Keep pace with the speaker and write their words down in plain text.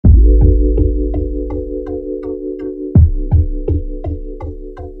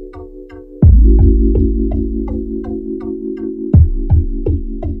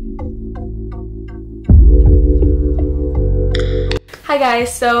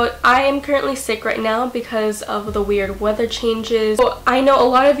guys, so I am currently sick right now because of the weird weather changes. So I know a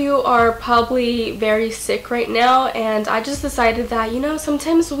lot of you are probably very sick right now, and I just decided that, you know,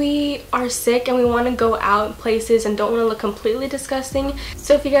 sometimes we are sick and we want to go out places and don't want to look completely disgusting.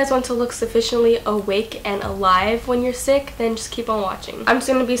 So if you guys want to look sufficiently awake and alive when you're sick, then just keep on watching. I'm just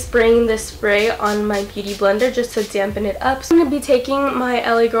going to be spraying this spray on my beauty blender just to dampen it up. So I'm going to be taking my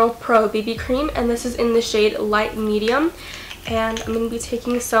LA Girl Pro BB cream, and this is in the shade light medium. And I'm going to be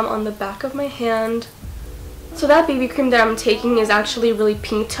taking some on the back of my hand. So that BB cream that I'm taking is actually really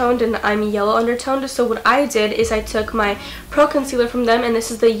pink toned and I'm yellow undertoned. So what I did is I took my Pro Concealer from them, and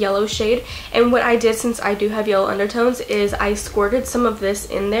this is the yellow shade. And what I did, since I do have yellow undertones, is I squirted some of this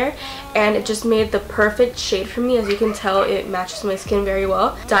in there, and it just made the perfect shade for me. As you can tell, it matches my skin very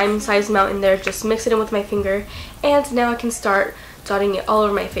well. Diamond size amount in there, just mix it in with my finger, and now I can start dotting it all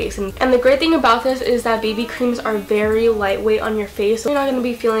over my face. And the great thing about this is that BB creams are very lightweight on your face, so you're not going to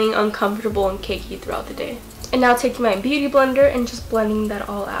be feeling uncomfortable and cakey throughout the day. And now taking my beauty blender and just blending that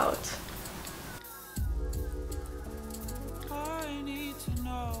all out.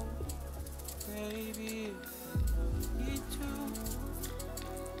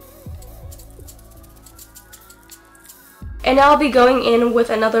 And now I'll be going in with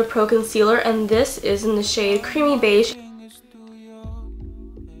another Pro Concealer, and this is in the shade Creamy Beige.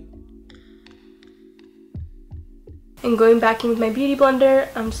 And going back in with my beauty blender,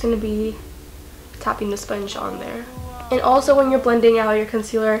 I'm just going to be tapping the sponge on there. And also, when you're blending out your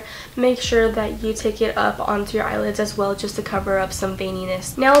concealer, make sure that you take it up onto your eyelids as well, just to cover up some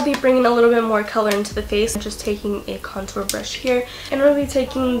veininess. Now I'll be bringing a little bit more color into the face. I'm just taking a contour brush here, and I'll be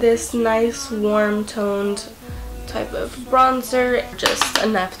taking this nice warm toned type of bronzer, just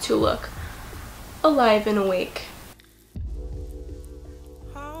enough to look alive and awake.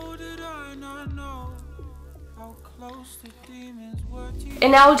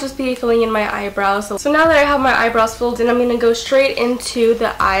 And now I'll just be filling in my eyebrows. So now that I have my eyebrows filled in, I'm going to go straight into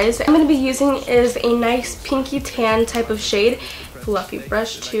the eyes. I'm going to be using is a nice pinky tan type of shade. Fluffy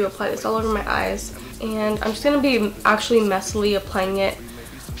brush to apply this all over my eyes. And I'm just going to be actually messily applying it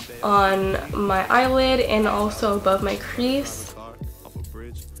on my eyelid and also above my crease.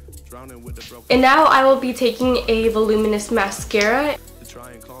 And now I will be taking a voluminous mascara.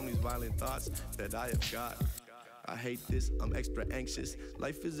 I hate this, I'm extra anxious.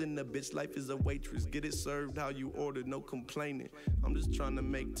 Life isn't a bitch, life is a waitress. Get it served how you ordered, no complaining. I'm just trying to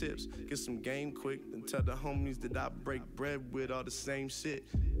make tips, get some game quick, and tell the homies that I break bread with all the same shit.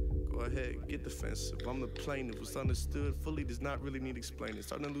 Go ahead, get defensive. I'm the plaintiff. What's understood fully does not really need explaining.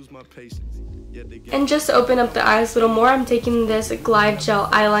 Starting to lose my patience. Yeah, and just to open up the eyes a little more, I'm taking this Glide Gel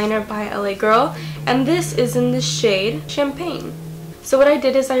Eyeliner by LA Girl, and this is in the shade Champagne. So what I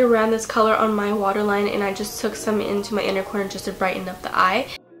did is I ran this color on my waterline, and I just took some into my inner corner just to brighten up the eye.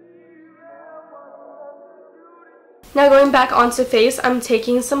 Now going back onto face, I'm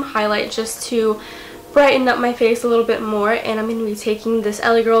taking some highlight just to brighten up my face a little bit more, and I'm going to be taking this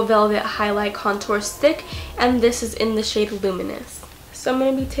LA Girl Velvet Highlight Contour Stick, and this is in the shade Luminous. So I'm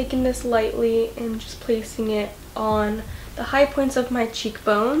going to be taking this lightly and just placing it on the high points of my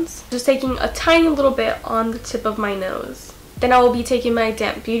cheekbones. Just taking a tiny little bit on the tip of my nose. Then I will be taking my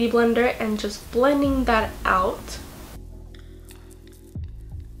damp beauty blender and just blending that out.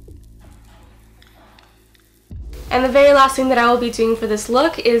 And the very last thing that I will be doing for this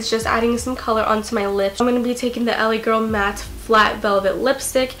look is just adding some color onto my lips. I'm going to be taking the LA Girl Matte Flat Velvet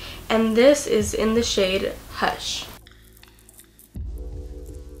Lipstick, and this is in the shade Hush.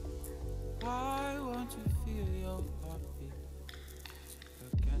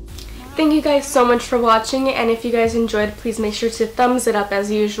 Thank you guys so much for watching, and if you guys enjoyed, please make sure to thumbs it up as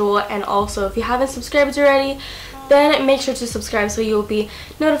usual. And also, if you haven't subscribed already, then make sure to subscribe so you'll be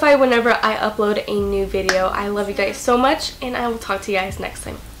notified whenever I upload a new video. I love you guys so much, and I will talk to you guys next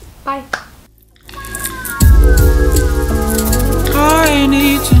time. Bye! I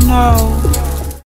need to know